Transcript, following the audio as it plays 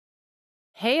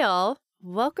Hey all,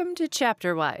 welcome to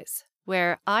Chapterwise,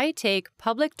 where I take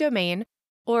public domain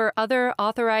or other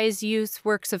authorized use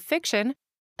works of fiction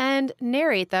and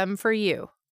narrate them for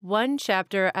you, one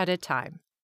chapter at a time.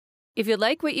 If you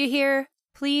like what you hear,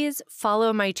 please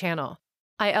follow my channel.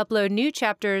 I upload new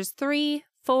chapters 3,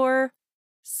 4,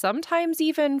 sometimes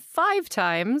even 5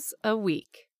 times a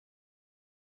week.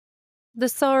 The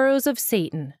Sorrows of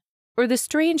Satan, or the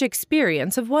Strange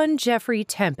Experience of One Geoffrey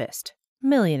Tempest,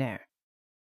 Millionaire.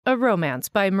 A romance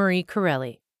by Marie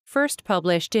Corelli, first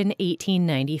published in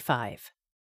 1895.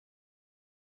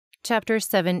 Chapter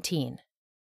 17.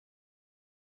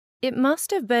 It must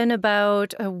have been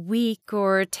about a week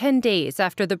or 10 days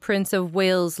after the Prince of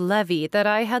Wales' levee that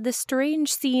I had the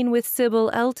strange scene with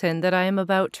Sybil Elton that I am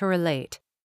about to relate.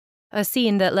 A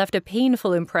scene that left a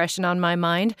painful impression on my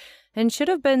mind and should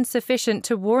have been sufficient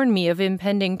to warn me of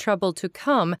impending trouble to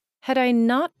come had I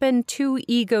not been too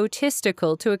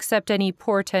egotistical to accept any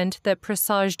portent that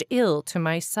presaged ill to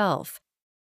myself.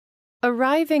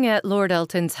 Arriving at Lord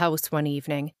Elton's house one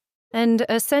evening, and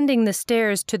ascending the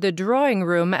stairs to the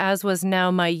drawing-room as was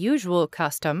now my usual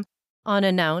custom,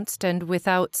 unannounced and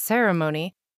without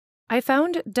ceremony, I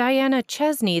found Diana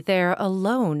Chesney there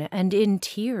alone and in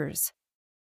tears.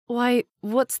 "Why,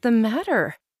 what's the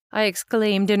matter?" I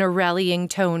exclaimed in a rallying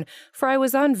tone, for I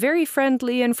was on very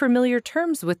friendly and familiar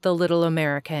terms with the little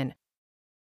American.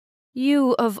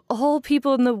 "You, of all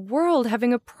people in the world,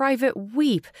 having a private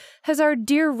weep, has our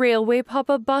dear railway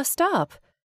papa bust up?"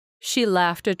 She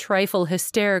laughed a trifle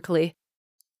hysterically.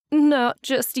 "Not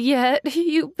just yet,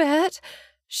 you bet,"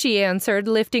 she answered,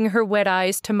 lifting her wet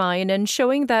eyes to mine and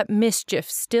showing that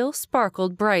mischief still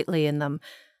sparkled brightly in them.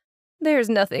 "There's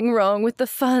nothing wrong with the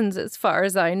funds as far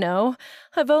as I know.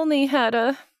 I've only had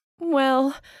a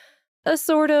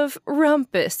sort of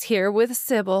rumpus here with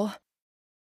Sybil."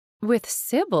 "With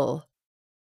Sybil?"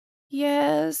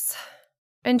 "Yes."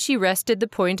 And she rested the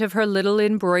point of her little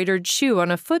embroidered shoe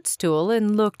on a footstool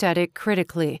and looked at it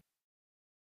critically.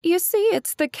 "You see,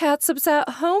 it's the Catsups at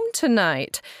home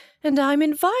tonight, and I'm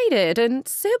invited, and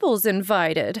Sybil's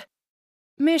invited.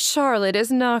 Miss Charlotte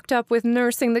is knocked up with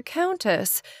nursing the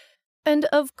Countess. And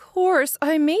of course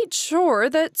I made sure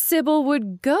that Sybil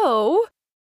would go.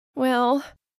 Well,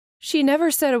 she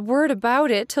never said a word about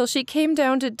it till she came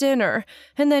down to dinner,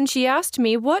 and then she asked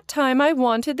me what time I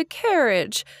wanted the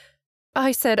carriage.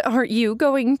 I said, 'Aren't you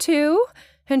going too?'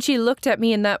 And she looked at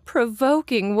me in that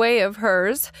provoking way of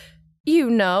hers. You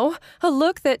know, a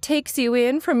look that takes you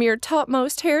in from your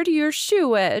topmost hair to your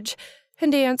shoe edge,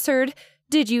 and answered,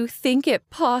 'Did you think it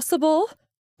possible?'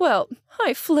 Well,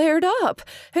 I flared up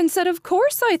and said of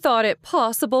course I thought it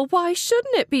possible. Why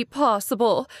shouldn't it be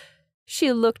possible?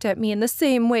 She looked at me in the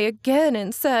same way again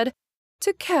and said,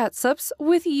 'To Catsups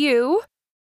with you?'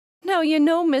 Now you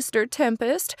know, Mr.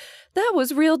 Tempest, that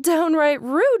was real downright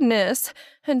rudeness,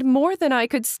 and more than I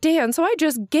could stand, so I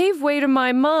just gave way to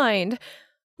my mind.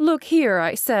 'Look here,'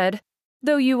 I said,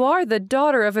 'though you are the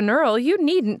daughter of an earl, you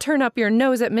needn't turn up your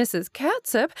nose at Mrs.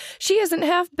 Catsup. She isn't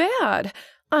half bad.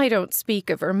 I don't speak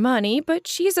of her money, but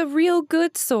she's a real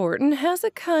good sort and has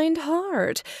a kind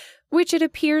heart, which it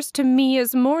appears to me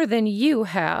is more than you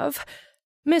have.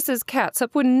 Mrs.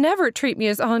 Catsup would never treat me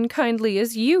as unkindly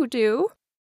as you do.'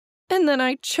 And then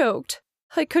I choked.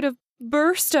 I could have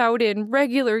burst out in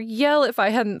regular yell if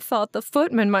I hadn't thought the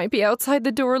footman might be outside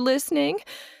the door listening.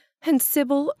 And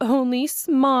Sybil only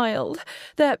smiled,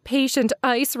 that patient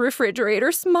ice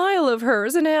refrigerator smile of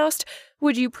hers, and asked,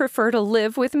 'Would you prefer to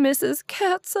live with Mrs.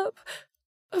 Catsup?'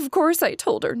 Of course I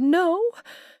told her no.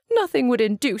 Nothing would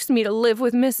induce me to live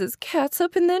with Mrs.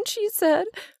 Catsup, and then she said,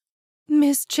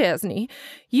 'Miss Chesney,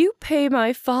 you pay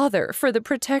my father for the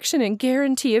protection and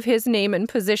guarantee of his name and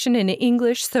position in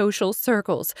English social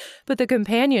circles, but the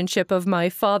companionship of my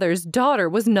father's daughter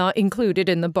was not included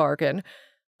in the bargain.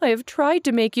 I have tried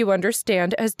to make you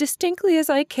understand as distinctly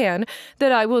as I can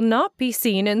that I will not be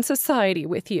seen in society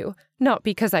with you, not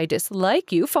because I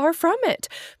dislike you, far from it,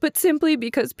 but simply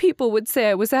because people would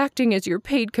say I was acting as your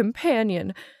paid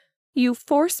companion. You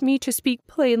force me to speak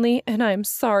plainly, and I am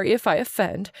sorry if I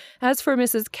offend. As for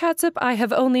Mrs. Catsup, I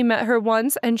have only met her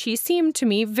once, and she seemed to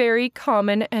me very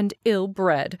common and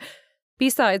ill-bred.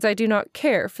 Besides, I do not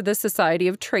care for the society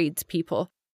of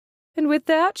tradespeople.' And with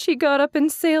that she got up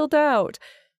and sailed out.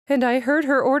 And I heard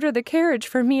her order the carriage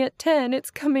for me at 10. It's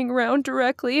coming round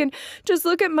directly, and just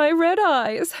look at my red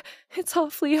eyes. It's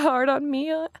awfully hard on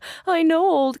me. I know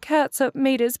old Catsup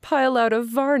made his pile out of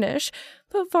varnish,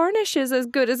 but varnish is as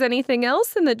good as anything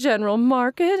else in the general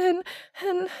market,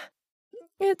 and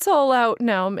it's all out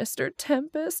now, Mr.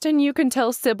 Tempest, and you can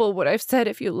tell Sybil what I've said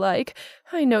if you like.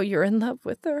 I know you're in love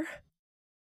with her."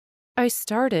 I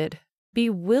started,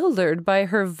 bewildered by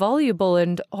her voluble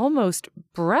and almost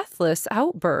breathless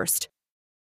outburst.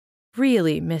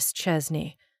 "Really, Miss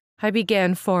Chesney," I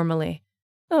began formally.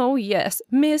 "Oh, yes,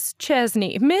 Miss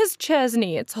Chesney,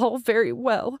 it's all very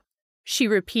well," she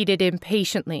repeated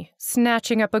impatiently,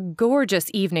 snatching up a gorgeous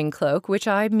evening cloak which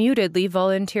I mutedly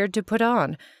volunteered to put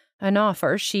on, an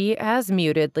offer she as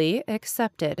mutedly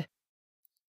accepted.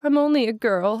 "I'm only a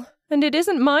girl, and it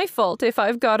isn't my fault if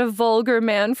I've got a vulgar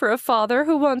man for a father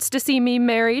who wants to see me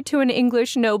married to an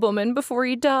English nobleman before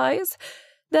he dies.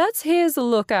 That's his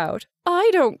lookout. I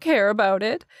don't care about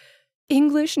it.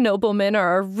 English noblemen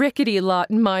are a rickety lot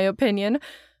in my opinion,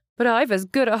 but I've as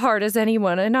good a heart as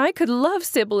anyone, and I could love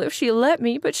Sybil if she let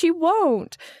me, but she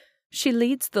won't. She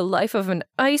leads the life of an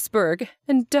iceberg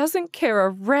and doesn't care a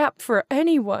rap for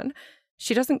anyone.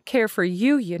 She doesn't care for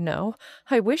you, you know.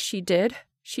 I wish she did.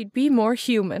 She'd be more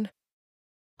human."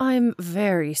 "I'm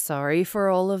very sorry for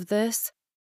all of this,"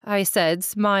 I said,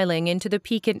 smiling into the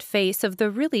piquant face of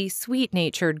the really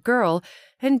sweet-natured girl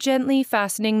and gently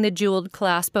fastening the jeweled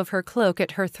clasp of her cloak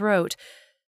at her throat.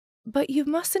 "But you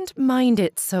mustn't mind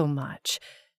it so much.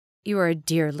 You are a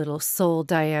dear little soul,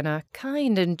 Diana,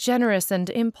 kind and generous and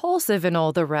impulsive and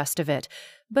all the rest of it.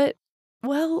 But,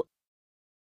 well,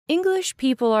 English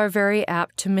people are very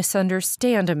apt to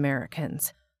misunderstand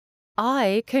Americans.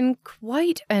 I can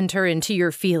quite enter into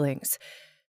your feelings.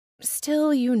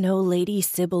 Still, you know Lady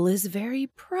Sybil is very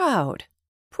proud."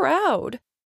 "Proud?"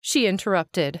 she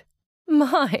interrupted.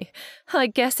 "My, I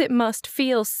guess it must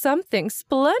feel something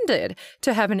splendid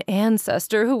to have an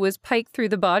ancestor who was piked through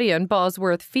the body on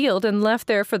Bosworth Field and left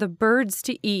there for the birds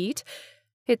to eat.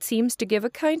 It seems to give a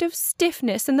kind of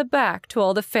stiffness in the back to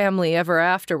all the family ever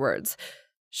afterwards.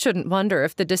 Shouldn't wonder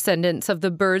if the descendants of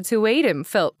the birds who ate him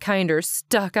felt kinder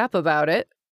stuck up about it."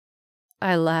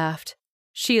 I laughed.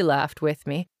 She laughed with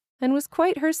me, and was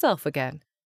quite herself again.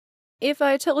 "If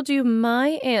I told you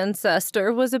my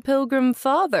ancestor was a Pilgrim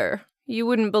Father, you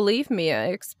wouldn't believe me, I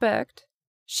expect,"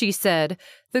 she said,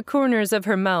 the corners of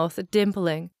her mouth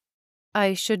dimpling.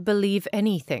 "I should believe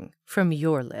anything from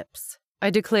your lips," I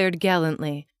declared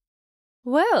gallantly.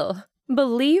 "Well,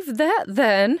 believe that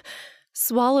then.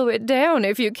 Swallow it down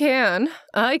if you can.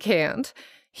 I can't.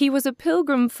 He was a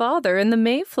Pilgrim Father in the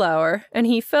Mayflower, and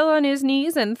he fell on his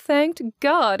knees and thanked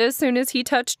God as soon as he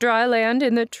touched dry land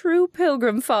in the true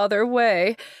Pilgrim Father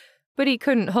way. But he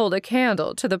couldn't hold a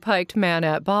candle to the piked man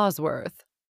at Bosworth."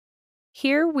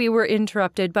 Here we were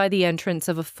interrupted by the entrance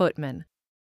of a footman.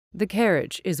 "The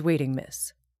carriage is waiting,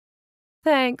 miss."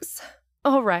 "Thanks.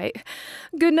 All right.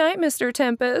 Good night, Mr.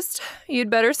 Tempest.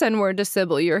 You'd better send word to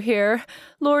Sybil you're here.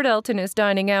 Lord Elton is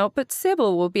dining out, but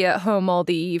Sybil will be at home all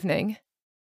the evening."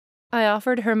 I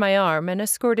offered her my arm and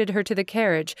escorted her to the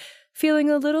carriage,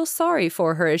 feeling a little sorry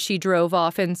for her as she drove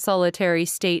off in solitary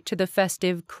state to the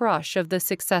festive crush of the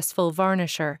successful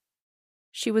varnisher.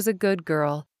 She was a good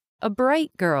girl, a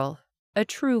bright girl, a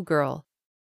true girl,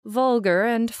 vulgar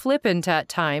and flippant at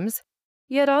times,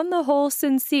 yet on the whole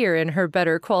sincere in her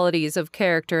better qualities of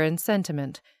character and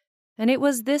sentiment. And it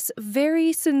was this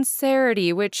very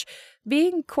sincerity which,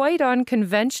 being quite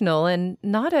unconventional and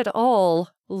not at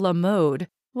all la mode,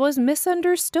 was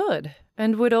misunderstood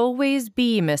and would always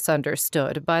be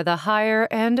misunderstood by the higher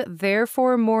and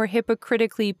therefore more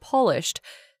hypocritically polished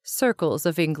circles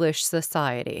of English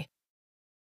society.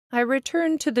 I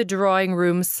returned to the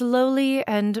drawing-room slowly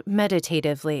and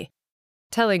meditatively,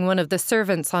 telling one of the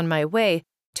servants on my way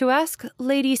to ask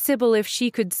Lady Sybil if she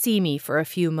could see me for a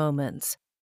few moments.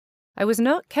 I was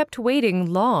not kept waiting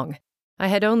long. I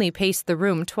had only paced the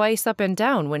room twice up and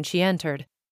down when she entered,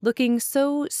 looking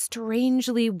so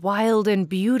strangely wild and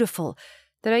beautiful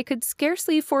that I could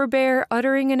scarcely forbear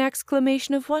uttering an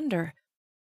exclamation of wonder.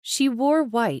 She wore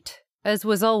white, as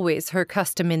was always her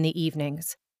custom in the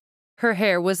evenings. Her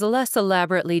hair was less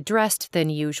elaborately dressed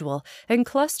than usual and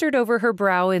clustered over her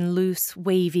brow in loose,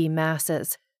 wavy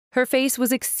masses. Her face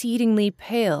was exceedingly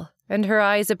pale, and her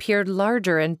eyes appeared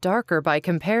larger and darker by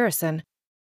comparison.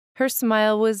 Her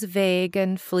smile was vague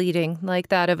and fleeting, like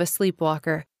that of a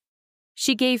sleepwalker.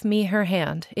 She gave me her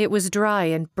hand. It was dry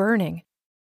and burning.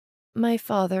 "My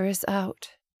father is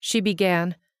out," she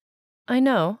began. "I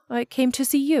know. I came to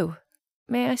see you.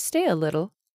 May I stay a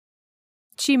little?"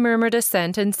 She murmured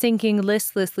assent and, sinking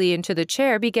listlessly into the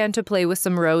chair, began to play with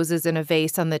some roses in a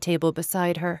vase on the table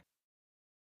beside her.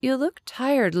 "You look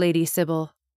tired, Lady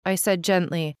Sybil," I said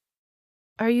gently.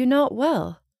 "Are you not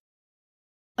well?"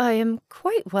 "I am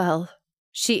quite well,"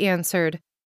 she answered.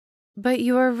 "But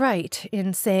you are right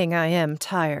in saying I am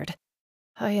tired.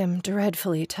 I am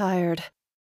dreadfully tired."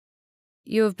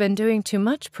 "You have been doing too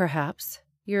much, perhaps.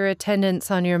 Your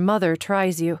attendance on your mother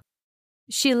tries you."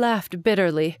 She laughed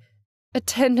bitterly.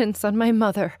 Attendance on my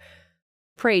mother.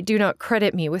 Pray do not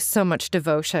credit me with so much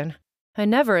devotion. I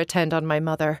never attend on my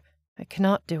mother. I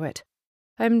cannot do it.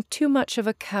 I am too much of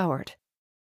a coward.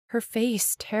 Her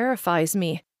face terrifies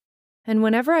me, and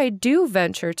whenever I do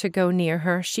venture to go near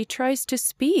her, she tries to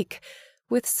speak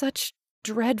with such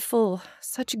dreadful,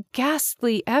 such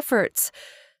ghastly efforts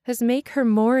as make her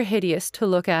more hideous to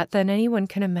look at than anyone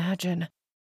can imagine.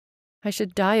 I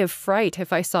should die of fright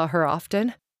if I saw her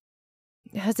often.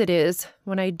 As it is,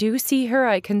 when I do see her,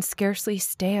 I can scarcely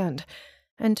stand,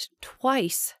 and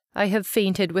twice I have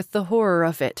fainted with the horror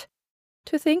of it.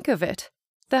 To think of it,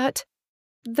 that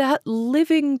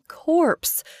living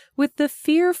corpse with the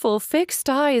fearful fixed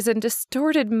eyes and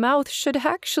distorted mouth should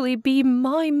actually be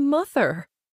my mother.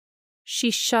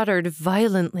 She shuddered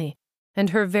violently,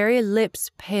 and her very lips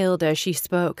paled as she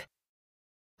spoke.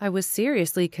 I was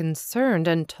seriously concerned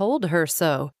and told her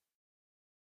so.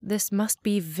 This must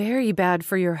be very bad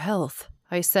for your health,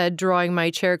 I said, drawing my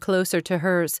chair closer to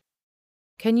hers.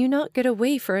 Can you not get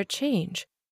away for a change?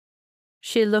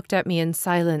 She looked at me in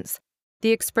silence.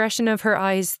 The expression of her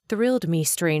eyes thrilled me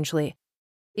strangely.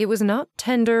 It was not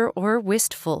tender or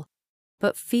wistful,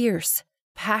 but fierce,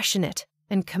 passionate,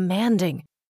 and commanding.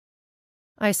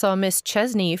 I saw Miss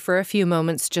Chesney for a few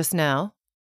moments just now,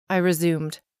 I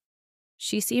resumed.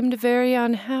 She seemed very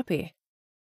unhappy.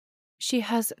 She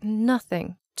has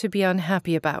nothing to be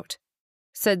unhappy about,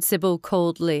 said Sybil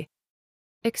coldly,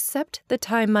 except the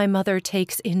time my mother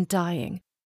takes in dying.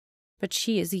 But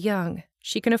she is young.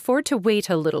 She can afford to wait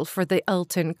a little for the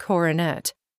Elton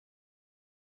coronet.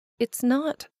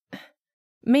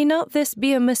 May not this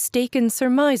be a mistaken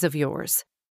surmise of yours?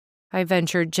 I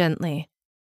ventured gently.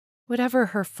 Whatever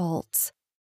her faults,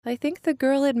 I think the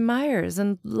girl admires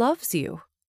and loves you.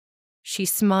 She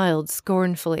smiled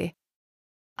scornfully.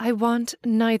 I want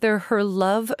neither her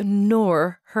love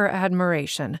nor her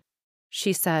admiration,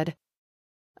 she said.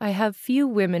 I have few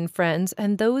women friends,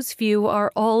 and those few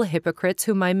are all hypocrites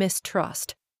whom I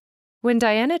mistrust. When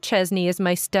Diana Chesney is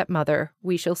my stepmother,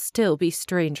 we shall still be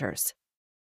strangers.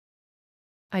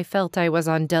 I felt I was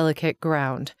on delicate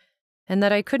ground, and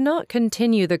that I could not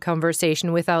continue the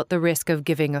conversation without the risk of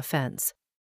giving offense.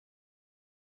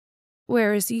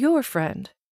 Where is your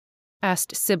friend?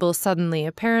 Asked Sybil suddenly,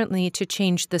 apparently to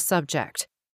change the subject.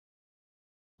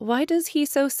 Why does he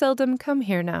so seldom come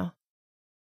here now?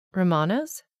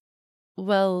 Romanes?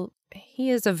 Well,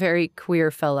 he is a very queer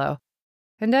fellow,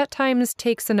 and at times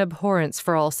takes an abhorrence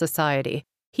for all society.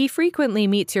 He frequently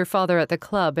meets your father at the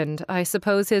club, and I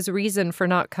suppose his reason for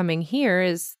not coming here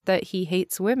is that he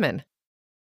hates women.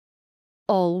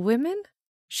 All women?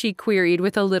 She queried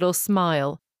with a little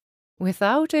smile.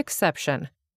 Without exception.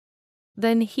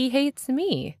 Then he hates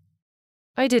me.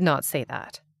 I did not say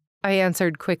that. I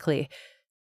answered quickly.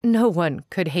 No one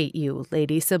could hate you,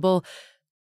 Lady Sybil.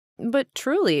 But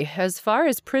truly, as far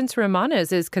as Prince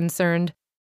Romanes is concerned,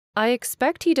 I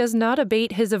expect he does not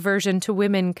abate his aversion to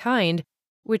womankind,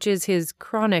 which is his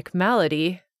chronic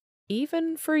malady,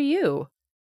 even for you.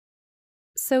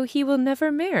 So he will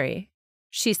never marry,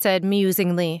 she said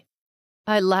musingly.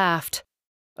 I laughed.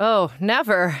 Oh,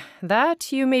 never.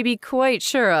 That you may be quite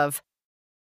sure of.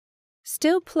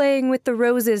 Still playing with the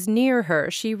roses near her,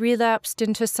 she relapsed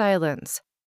into silence.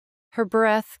 Her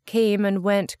breath came and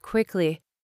went quickly.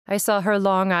 I saw her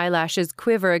long eyelashes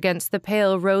quiver against the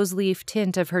pale rose-leaf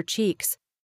tint of her cheeks.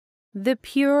 The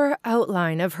pure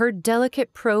outline of her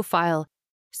delicate profile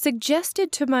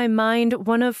suggested to my mind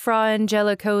one of Fra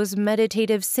Angelico's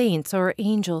meditative saints or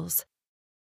angels.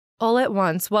 All at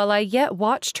once, while I yet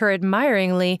watched her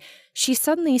admiringly, she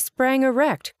suddenly sprang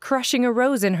erect, crushing a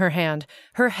rose in her hand,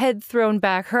 her head thrown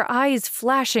back, her eyes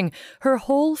flashing, her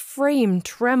whole frame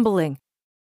trembling.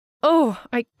 "Oh,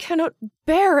 I cannot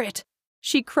bear it!"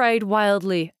 she cried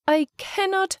wildly. "I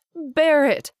cannot bear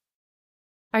it!"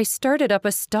 I started up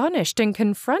astonished and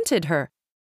confronted her.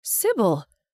 "Sybil!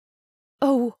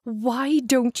 Oh, why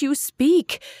don't you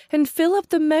speak and fill up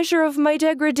the measure of my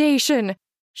degradation?"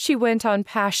 she went on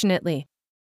passionately.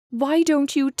 "Why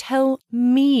don't you tell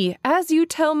me, as you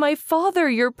tell my father,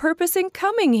 your purpose in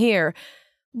coming here?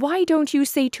 Why don't you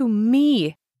say to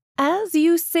me, as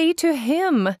you say to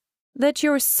him, that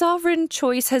your sovereign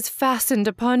choice has fastened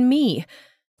upon me,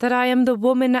 that I am the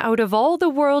woman out of all the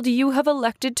world you have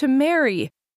elected to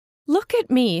marry? Look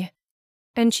at me!"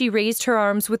 And she raised her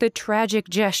arms with a tragic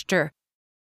gesture.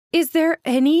 "Is there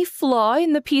any flaw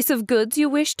in the piece of goods you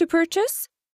wish to purchase?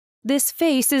 This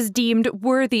face is deemed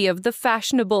worthy of the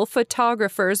fashionable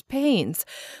photographer's pains,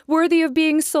 worthy of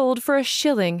being sold for a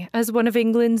shilling as one of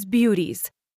England's beauties.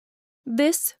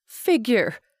 This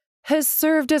figure, has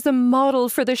served as a model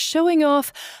for the showing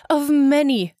off of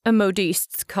many a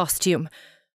modiste's costume,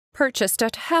 purchased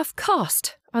at half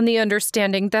cost on the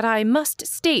understanding that I must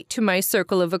state to my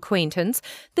circle of acquaintance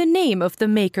the name of the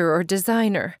maker or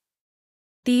designer.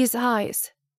 These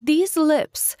eyes, these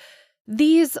lips,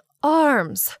 these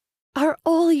arms are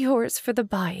all yours for the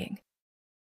buying.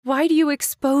 Why do you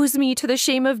expose me to the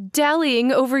shame of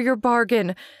dallying over your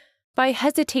bargain, by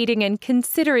hesitating and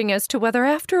considering as to whether,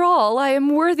 after all, I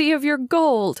am worthy of your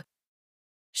gold?"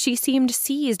 She seemed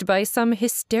seized by some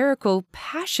hysterical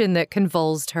passion that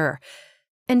convulsed her,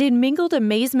 and in mingled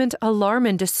amazement, alarm,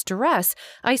 and distress,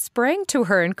 I sprang to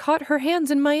her and caught her hands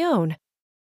in my own.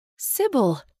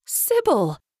 "Sybil,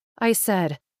 Sybil," I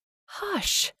said.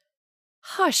 "Hush,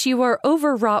 hush, you are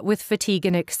overwrought with fatigue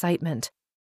and excitement.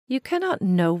 You cannot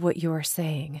know what you are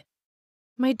saying.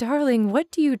 My darling,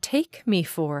 what do you take me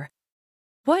for?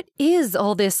 What is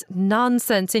all this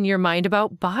nonsense in your mind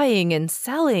about buying and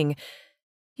selling?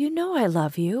 You know I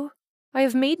love you. I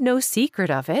have made no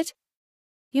secret of it.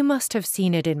 You must have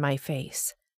seen it in my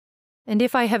face. And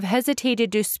if I have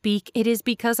hesitated to speak, it is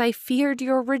because I feared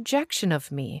your rejection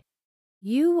of me.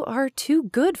 You are too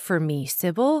good for me,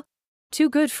 Sybil, too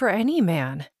good for any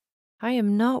man. I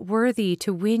am not worthy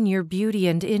to win your beauty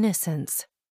and innocence.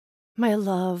 My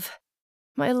love,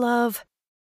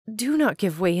 do not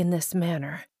give way in this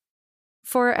manner."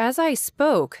 For as I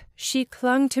spoke, she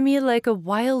clung to me like a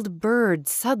wild bird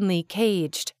suddenly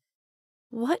caged.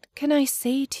 "What can I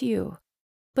say to you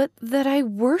but that I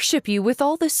worship you with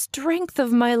all the strength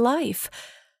of my life?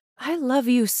 I love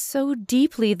you so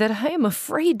deeply that I am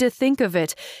afraid to think of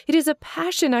it. It is a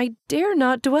passion I dare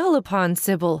not dwell upon,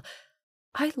 Sybil.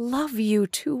 I love you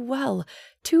too well,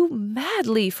 too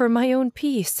madly for my own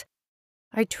peace."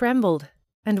 I trembled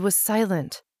and was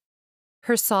silent.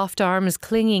 Her soft arms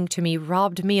clinging to me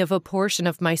robbed me of a portion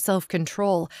of my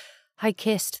self-control. I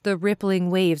kissed the rippling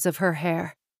waves of her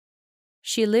hair.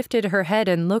 She lifted her head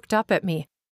and looked up at me,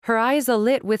 her eyes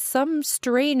alit with some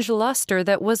strange luster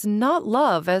that was not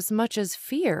love as much as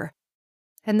fear.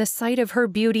 And the sight of her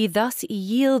beauty thus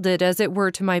yielded as it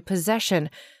were to my possession,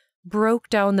 broke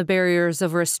down the barriers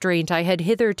of restraint I had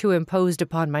hitherto imposed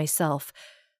upon myself.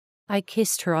 I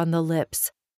kissed her on the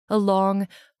lips, a long,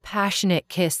 passionate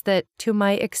kiss that, to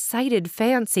my excited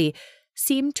fancy,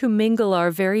 seemed to mingle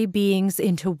our very beings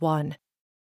into one.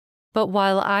 But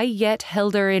while I yet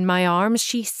held her in my arms,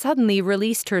 she suddenly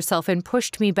released herself and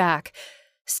pushed me back.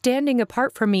 Standing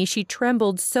apart from me, she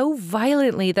trembled so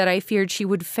violently that I feared she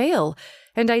would fail,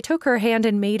 and I took her hand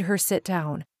and made her sit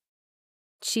down.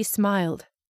 She smiled,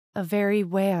 a very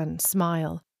wan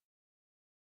smile.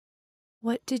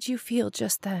 "What did you feel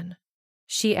just then?"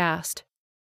 she asked.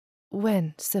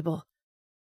 "When, Sybil?"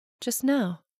 "Just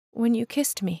now, when you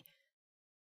kissed me."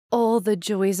 "All the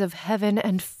joys of heaven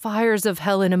and fires of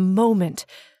hell in a moment,"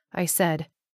 I said.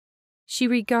 She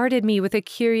regarded me with a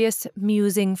curious,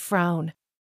 musing frown.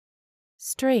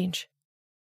 "Strange.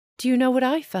 Do you know what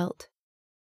I felt?"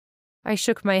 I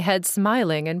shook my head,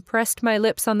 smiling, and pressed my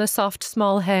lips on the soft,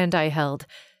 small hand I held.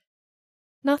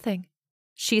 "Nothing,"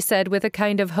 she said with a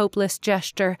kind of hopeless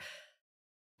gesture.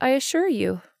 "I assure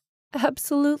you,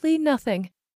 absolutely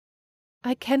nothing.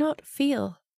 I cannot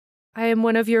feel. I am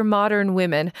one of your modern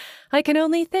women. I can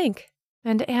only think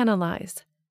and analyze."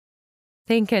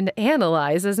 "Think and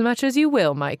analyze as much as you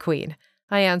will, my queen,"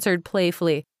 I answered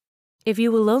playfully. "If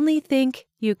you will only think,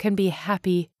 you can be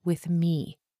happy with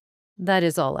me. That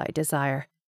is all I desire."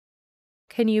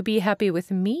 "Can you be happy with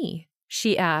me?"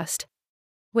 she asked.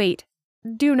 "Wait,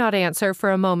 do not answer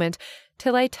for a moment,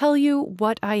 till I tell you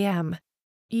what I am.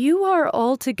 You are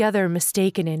altogether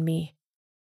mistaken in me."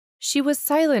 She was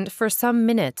silent for some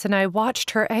minutes, and I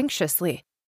watched her anxiously.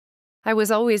 "I was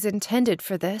always intended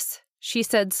for this," she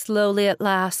said slowly at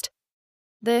last.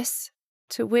 "This,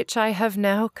 to which I have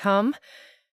now come,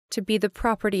 to be the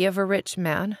property of a rich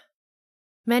man.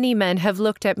 Many men have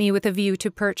looked at me with a view to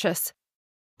purchase,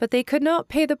 but they could not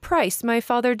pay the price my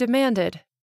father demanded.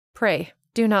 Pray,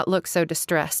 do not look so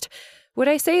distressed. What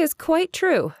I say is quite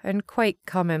true and quite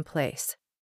commonplace.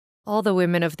 All the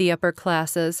women of the upper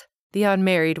classes, the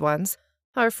unmarried ones,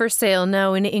 are for sale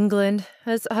now in England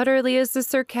as utterly as the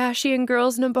Circassian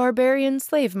girls in a barbarian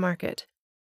slave market.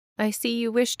 I see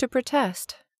you wish to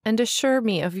protest and assure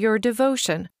me of your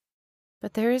devotion,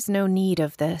 but there is no need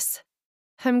of this.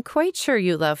 I'm quite sure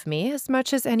you love me as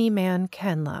much as any man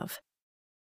can love,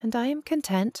 and I am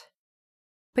content.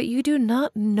 But you do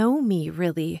not know me,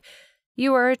 really.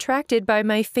 You are attracted by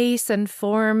my face and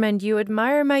form, and you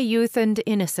admire my youth and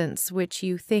innocence, which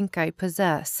you think I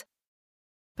possess.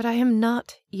 But I am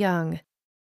not young.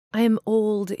 I am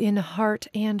old in heart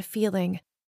and feeling.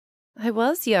 I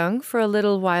was young for a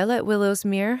little while at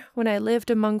Willowsmere, when I lived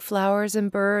among flowers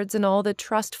and birds and all the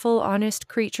trustful, honest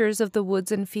creatures of the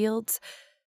woods and fields.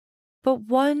 But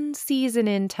one season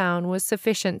in town was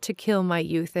sufficient to kill my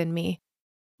youth in me.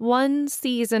 One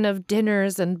season of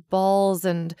dinners and balls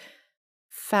and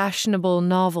fashionable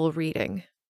novel reading.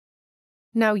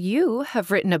 Now you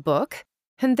have written a book,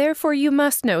 and therefore you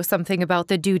must know something about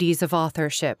the duties of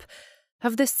authorship,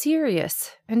 of the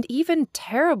serious and even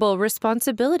terrible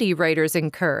responsibility writers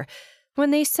incur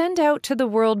when they send out to the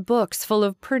world books full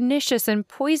of pernicious and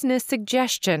poisonous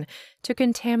suggestion to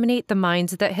contaminate the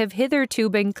minds that have hitherto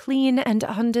been clean and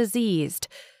undiseased.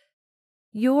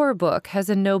 Your book has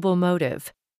a noble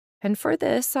motive, and for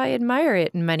this I admire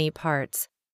it in many parts,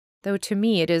 though to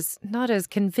me it is not as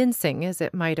convincing as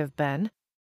it might have been.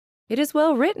 It is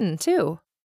well written, too,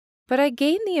 but I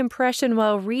gain the impression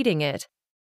while reading it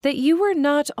that you were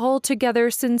not altogether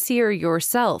sincere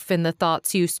yourself in the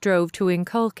thoughts you strove to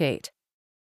inculcate,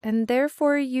 and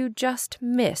therefore you just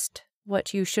missed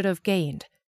what you should have gained.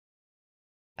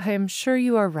 I am sure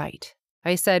you are right,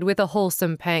 I said with a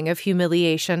wholesome pang of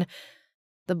humiliation.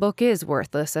 The book is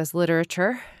worthless as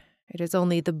literature. It is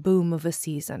only the boom of a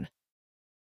season.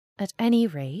 At any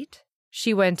rate,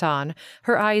 she went on,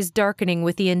 her eyes darkening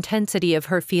with the intensity of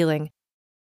her feeling,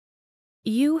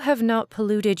 you have not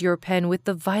polluted your pen with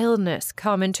the vileness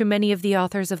common to many of the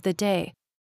authors of the day.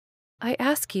 I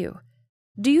ask you,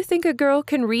 do you think a girl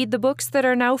can read the books that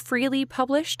are now freely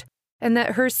published, and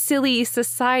that her silly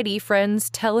society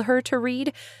friends tell her to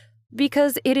read,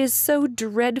 because it is so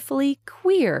dreadfully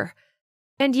queer,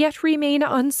 and yet remain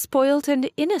unspoilt and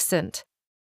innocent?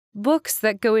 Books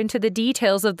that go into the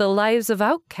details of the lives of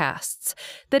outcasts,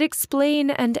 that explain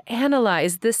and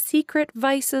analyze the secret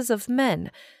vices of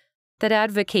men, that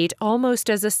advocate almost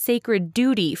as a sacred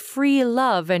duty free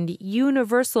love and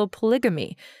universal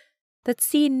polygamy, that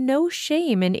see no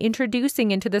shame in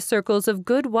introducing into the circles of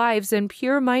good wives and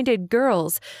pure-minded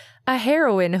girls a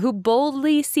heroine who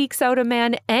boldly seeks out a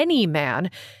man, any man,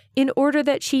 in order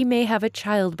that she may have a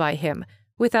child by him,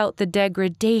 without the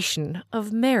degradation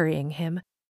of marrying him.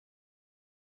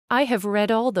 I have read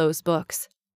all those books,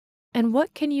 and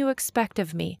what can you expect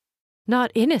of me?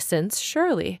 Not innocence,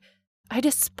 surely. I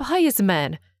despise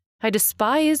men. I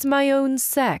despise my own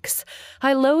sex.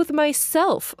 I loathe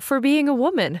myself for being a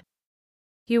woman.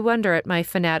 You wonder at my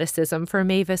fanaticism for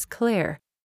Mavis Clare.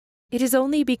 It is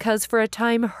only because for a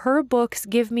time her books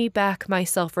give me back my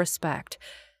self-respect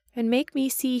and make me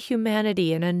see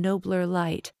humanity in a nobler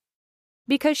light.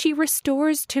 Because she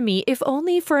restores to me, if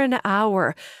only for an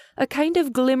hour, a kind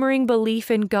of glimmering belief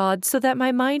in God so that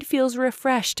my mind feels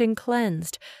refreshed and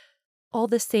cleansed. All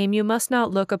the same, you must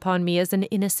not look upon me as an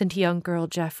innocent young girl,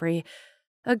 Geoffrey,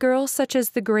 a girl such as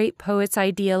the great poets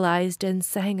idealized and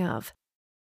sang of.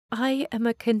 I am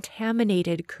a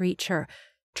contaminated creature,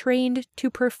 trained to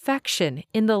perfection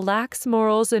in the lax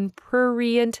morals and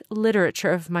prurient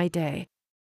literature of my day.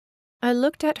 I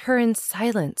looked at her in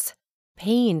silence,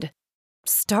 pained,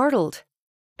 startled,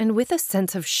 and with a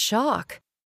sense of shock,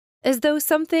 as though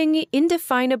something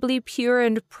indefinably pure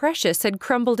and precious had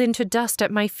crumbled into dust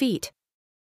at my feet.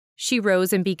 She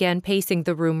rose and began pacing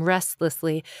the room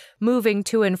restlessly, moving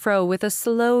to and fro with a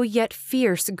slow yet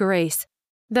fierce grace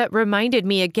that reminded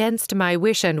me against my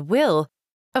wish and will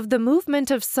of the movement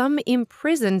of some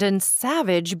imprisoned and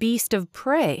savage beast of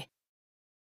prey.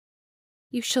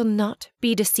 You shall not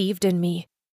be deceived in me,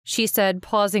 she said,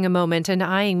 pausing a moment and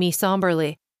eyeing me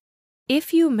somberly.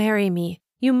 If you marry me,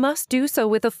 you must do so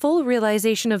with a full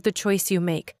realization of the choice you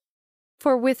make.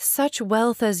 For with such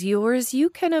wealth as yours, you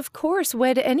can of course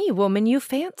wed any woman you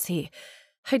fancy.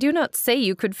 I do not say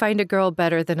you could find a girl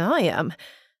better than I am.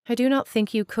 I do not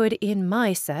think you could in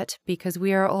my set, because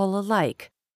we are all alike,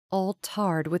 all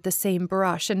tarred with the same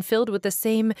brush and filled with the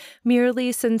same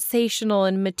merely sensational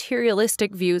and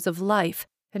materialistic views of life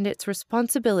and its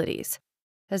responsibilities,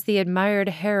 as the admired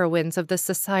heroines of the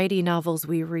society novels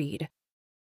we read.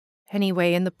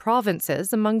 Anyway, in the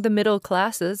provinces, among the middle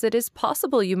classes, it is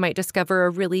possible you might discover a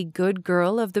really good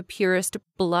girl of the purest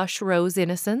blush-rose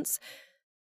innocence.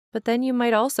 But then you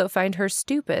might also find her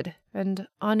stupid and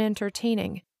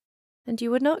unentertaining, and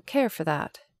you would not care for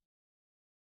that.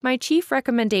 My chief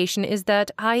recommendation is that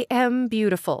I am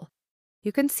beautiful.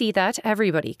 You can see that,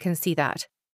 everybody can see that,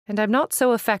 and I'm not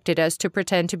so affected as to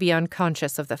pretend to be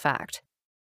unconscious of the fact.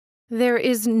 There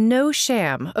is no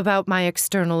sham about my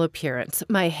external appearance.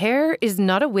 My hair is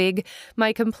not a wig,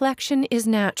 my complexion is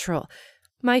natural.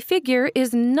 My figure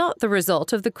is not the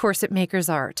result of the corset maker's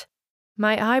art.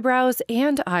 My eyebrows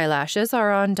and eyelashes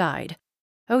are undyed.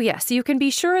 Oh yes, you can be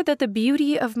sure that the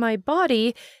beauty of my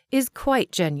body is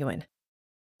quite genuine.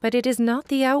 but it is not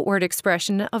the outward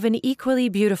expression of an equally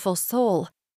beautiful soul.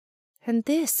 And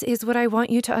this is what I want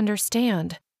you to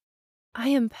understand. I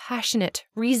am passionate,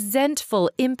 resentful,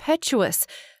 impetuous,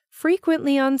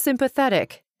 frequently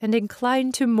unsympathetic, and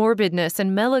inclined to morbidness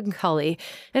and melancholy,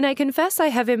 and I confess I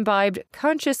have imbibed,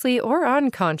 consciously or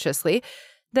unconsciously,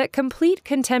 that complete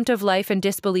contempt of life and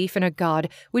disbelief in a God,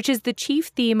 which is the chief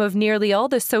theme of nearly all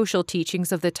the social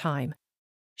teachings of the time.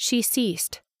 She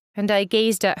ceased, and I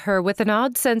gazed at her with an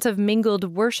odd sense of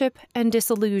mingled worship and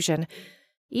disillusion,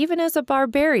 even as a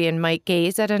barbarian might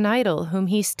gaze at an idol whom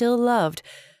he still loved,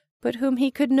 but whom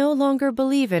he could no longer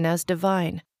believe in as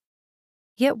divine.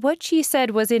 Yet what she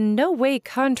said was in no way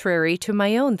contrary to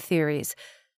my own theories.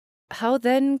 How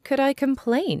then could I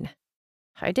complain?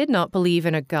 I did not believe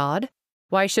in a God.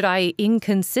 Why should I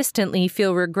inconsistently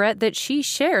feel regret that she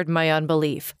shared my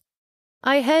unbelief?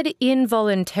 I had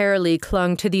involuntarily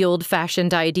clung to the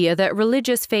old-fashioned idea that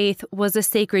religious faith was a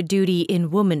sacred duty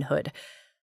in womanhood.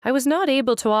 I was not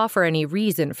able to offer any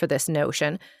reason for this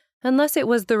notion, unless it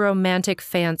was the romantic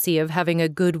fancy of having a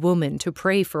good woman to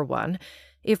pray for one,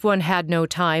 if one had no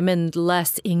time and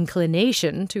less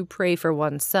inclination to pray for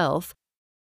oneself.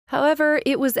 However,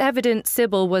 it was evident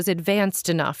Sybil was advanced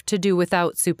enough to do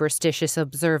without superstitious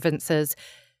observances.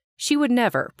 She would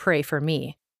never pray for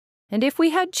me. And if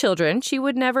we had children, she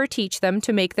would never teach them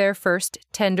to make their first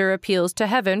tender appeals to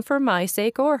heaven for my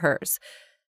sake or hers.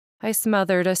 I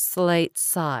smothered a slight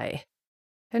sigh,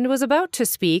 and was about to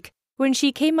speak when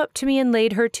she came up to me and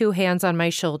laid her 2 hands on my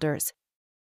shoulders.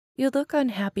 "You look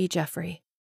unhappy, Geoffrey,"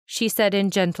 she said in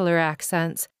gentler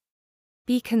accents.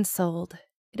 "Be consoled.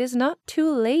 It is not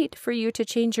too late for you to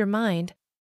change your mind."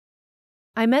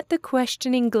 I met the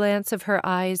questioning glance of her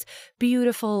eyes,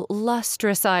 beautiful,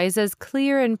 lustrous eyes as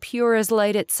clear and pure as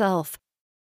light itself.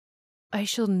 "I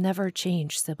shall never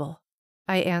change, Sybil,"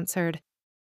 I answered.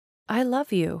 "I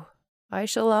love you. I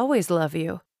shall always love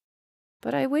you.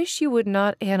 But I wish you would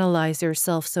not analyze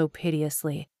yourself so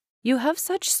piteously. You have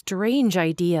such strange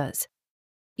ideas."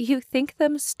 "You think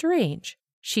them strange?"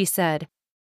 she said.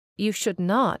 "You should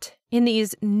not, in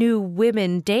these new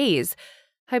women days.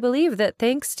 I believe that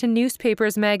thanks to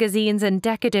newspapers, magazines, and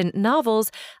decadent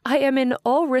novels, I am in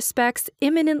all respects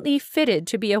eminently fitted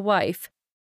to be a wife."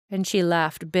 And she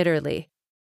laughed bitterly.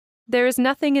 "There is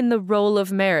nothing in the role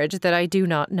of marriage that I do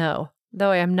not know,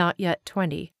 though I am not yet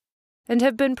 20, and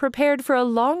have been prepared for a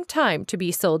long time to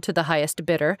be sold to the highest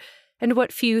bidder, and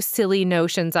what few silly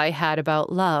notions I had about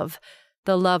love,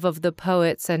 the love of the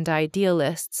poets and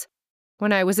idealists,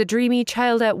 when I was a dreamy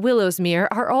child at Willowsmere,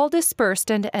 are all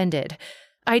dispersed and ended.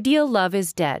 Ideal love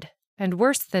is dead, and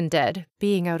worse than dead,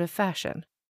 being out of fashion.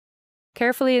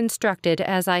 Carefully instructed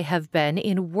as I have been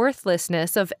in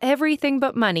worthlessness of everything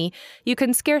but money, you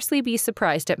can scarcely be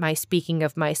surprised at my speaking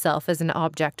of myself as an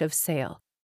object of sale.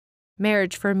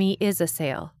 Marriage for me is a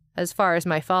sale, as far as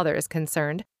my father is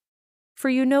concerned. For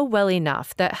you know well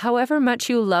enough that however much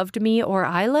you loved me or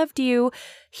I loved you,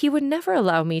 he would never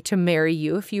allow me to marry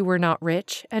you if you were not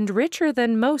rich, and richer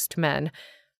than most men.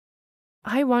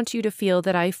 I want you to feel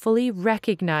that I fully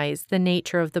recognize the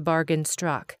nature of the bargain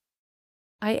struck.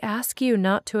 I ask you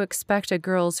not to expect a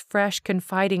girl's fresh,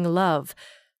 confiding love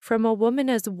from a woman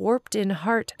as warped in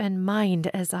heart and mind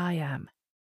as I am."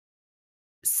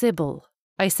 "Sybil,"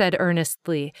 I said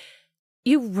earnestly,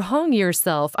 "you wrong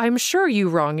yourself. I'm sure you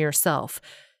wrong yourself.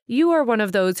 You are one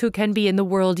of those who can be in the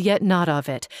world yet not of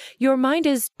it. Your mind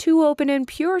is too open and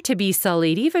pure to be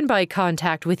sullied even by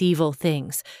contact with evil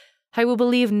things. I will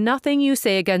believe nothing you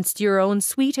say against your own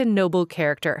sweet and noble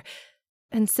character.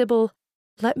 And Sybil,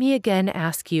 let me again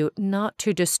ask you not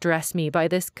to distress me by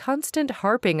this constant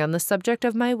harping on the subject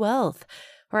of my wealth,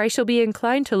 or I shall be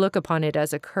inclined to look upon it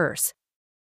as a curse.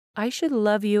 I should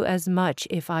love you as much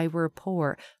if I were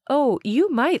poor." "Oh, you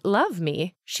might love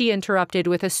me," she interrupted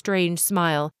with a strange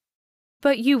smile.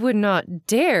 "But you would not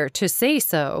dare to say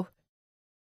so."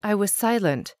 I was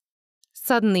silent.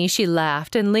 Suddenly she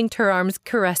laughed and linked her arms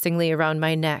caressingly around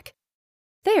my neck.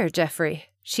 "There, Geoffrey,"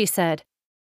 she said.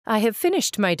 "I have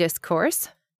finished my discourse,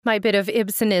 my bit of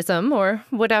Ibsenism or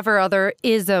whatever other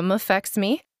ism affects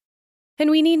me.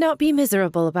 And we need not be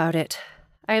miserable about it.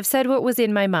 I have said what was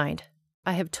in my mind.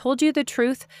 I have told you the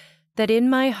truth, that in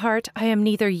my heart I am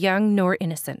neither young nor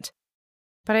innocent.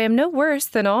 But I am no worse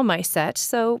than all my set,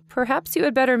 so perhaps you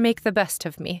had better make the best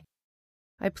of me.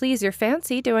 I please your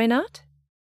fancy, do I not?"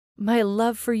 "My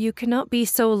love for you cannot be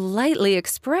so lightly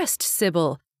expressed,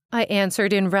 Sybil," I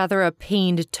answered in rather a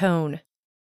pained tone.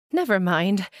 "Never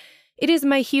mind. It is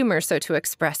my humor so to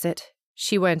express it,"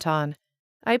 she went on.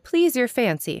 "I please your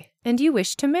fancy, and you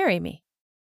wish to marry me.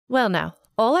 Well now,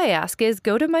 All I ask is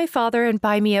go to my father and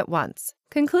buy me at once.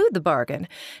 Conclude the bargain.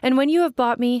 And when you have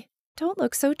bought me, don't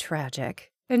look so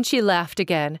tragic." And she laughed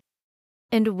again.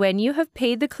 "And when you have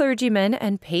paid the clergymen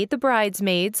and paid the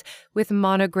bridesmaids with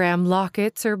monogram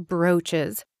lockets or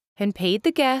brooches, and paid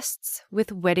the guests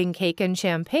with wedding cake and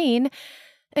champagne,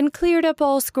 and cleared up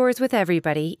all scores with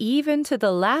everybody, even to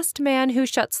the last man who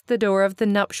shuts the door of the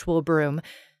nuptial broom,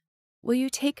 will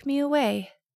you take me away,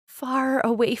 far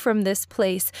away from this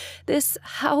place, this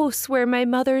house where my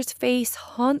mother's face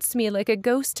haunts me like a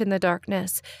ghost in the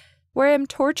darkness, where I am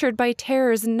tortured by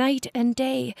terrors night and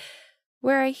day,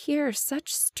 where I hear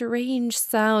such strange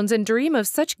sounds and dream of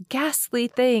such ghastly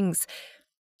things?"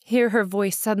 Here her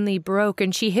voice suddenly broke,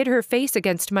 and she hid her face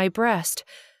against my breast.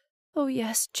 "Oh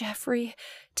yes, Geoffrey,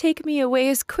 take me away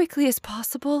as quickly as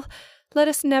possible. Let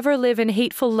us never live in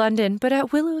hateful London, but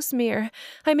at Willowsmere.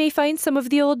 I may find some of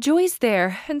the old joys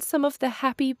there, and some of the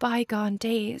happy bygone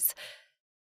days."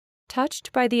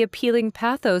 Touched by the appealing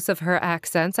pathos of her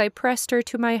accents, I pressed her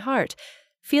to my heart,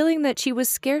 feeling that she was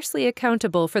scarcely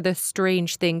accountable for the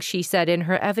strange things she said in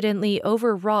her evidently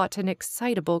overwrought and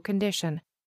excitable condition.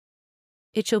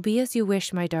 "It shall be as you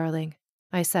wish, my darling,"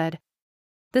 I said.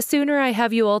 "The sooner I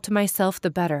have you all to myself, the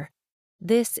better.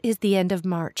 This is the end of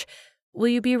March. Will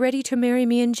you be ready to marry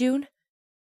me in June?"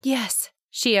 "Yes,"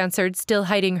 she answered, still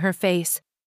hiding her face.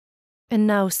 "And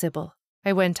now, Sybil,"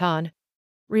 I went on,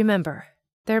 "remember,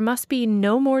 there must be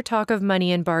no more talk of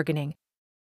money and bargaining.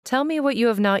 Tell me what you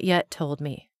have not yet told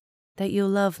me, that you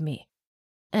love me,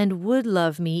 and would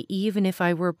love me even if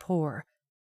I were poor."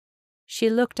 She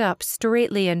looked up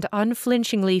straightly and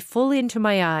unflinchingly full into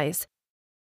my eyes.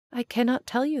 "I cannot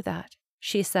tell you that,"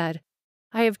 she said.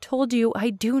 "I have told you I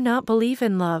do not believe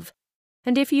in love,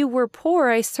 and if you were poor,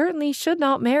 I certainly should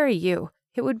not marry you.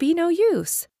 It would be no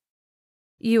use."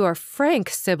 "You are frank,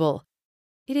 Sybil."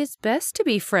 "It is best to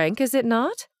be frank, is it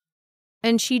not?"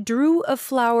 And she drew a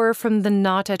flower from the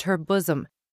knot at her bosom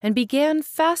and began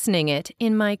fastening it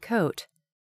in my coat.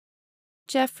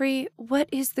 "Geoffrey, what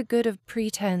is the good of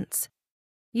pretense?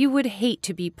 You would hate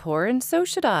to be poor, and so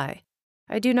should I.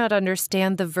 I do not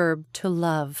understand the verb to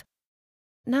love.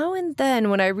 Now and then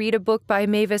when I read a book by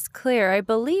Mavis Clare, I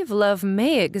believe love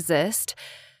may exist,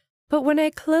 but when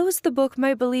I close the book,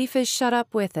 my belief is shut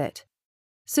up with it.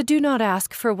 So do not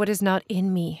ask for what is not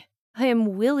in me. I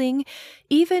am willing,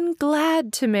 even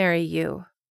glad to marry you.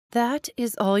 That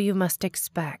is all you must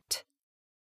expect."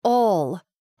 "All,"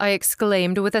 I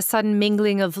exclaimed with a sudden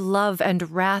mingling of love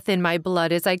and wrath in my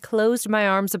blood as I closed my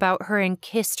arms about her and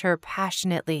kissed her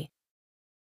passionately.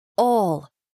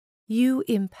 "All. You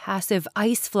impassive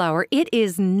ice flower, it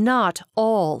is not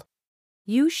all.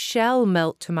 You shall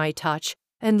melt to my touch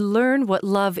and learn what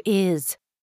love is.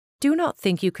 Do not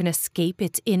think you can escape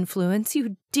its influence,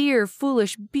 you dear,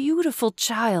 foolish, beautiful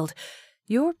child.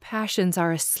 Your passions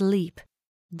are asleep.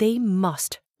 They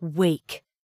must wake."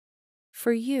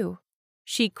 "For you?"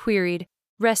 she queried,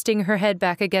 resting her head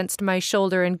back against my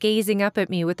shoulder and gazing up at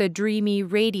me with a dreamy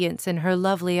radiance in her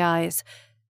lovely eyes.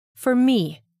 "For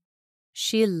me."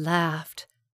 She laughed.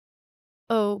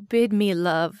 "Oh, bid me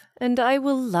love, and I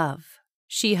will love,"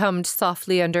 she hummed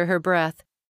softly under her breath.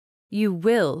 "You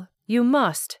will, you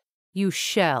must, you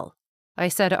shall," I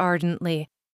said ardently.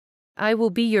 "I will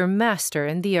be your master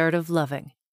in the art of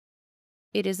loving."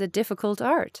 "It is a difficult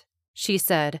art," she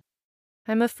said.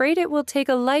 "I'm afraid it will take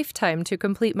a lifetime to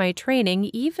complete my training,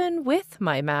 even with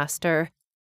my master."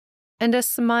 And a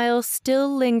smile still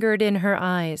lingered in her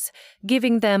eyes,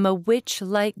 giving them a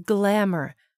witch-like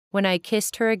glamour when I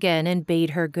kissed her again and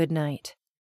bade her good night.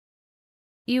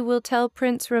 "You will tell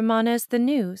Prince Romanes the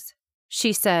news,"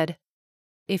 she said,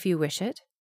 "if you wish it."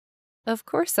 "Of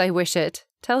course I wish it.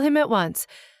 Tell him at once.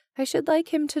 I should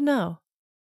like him to know."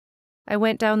 I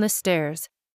went down the stairs.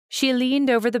 She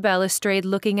leaned over the balustrade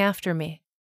looking after me.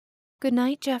 "Good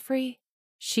night, Geoffrey,"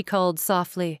 she called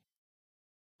softly.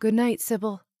 "Good night,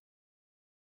 Sybil."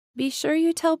 "Be sure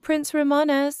you tell Prince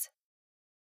Romanes."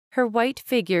 Her white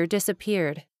figure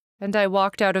disappeared, and I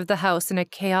walked out of the house in a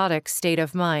chaotic state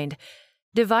of mind,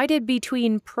 divided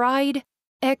between pride,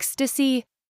 ecstasy,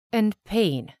 and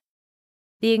pain.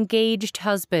 The engaged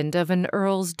husband of an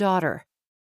earl's daughter,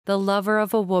 the lover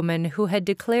of a woman who had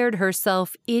declared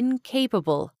herself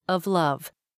incapable of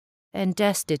love and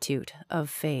destitute of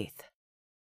faith.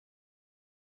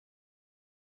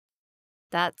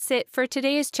 That's it for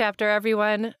today's chapter,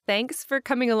 everyone. Thanks for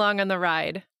coming along on the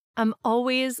ride. I'm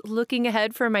always looking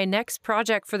ahead for my next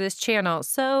project for this channel,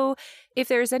 so if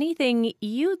there's anything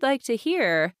you'd like to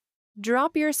hear,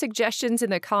 drop your suggestions in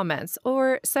the comments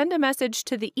or send a message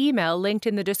to the email linked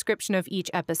in the description of each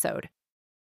episode.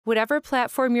 Whatever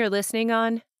platform you're listening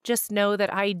on, Just know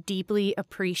that I deeply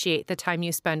appreciate the time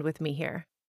you spend with me here.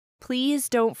 Please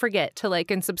don't forget to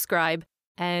like and subscribe,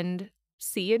 and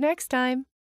see you next time.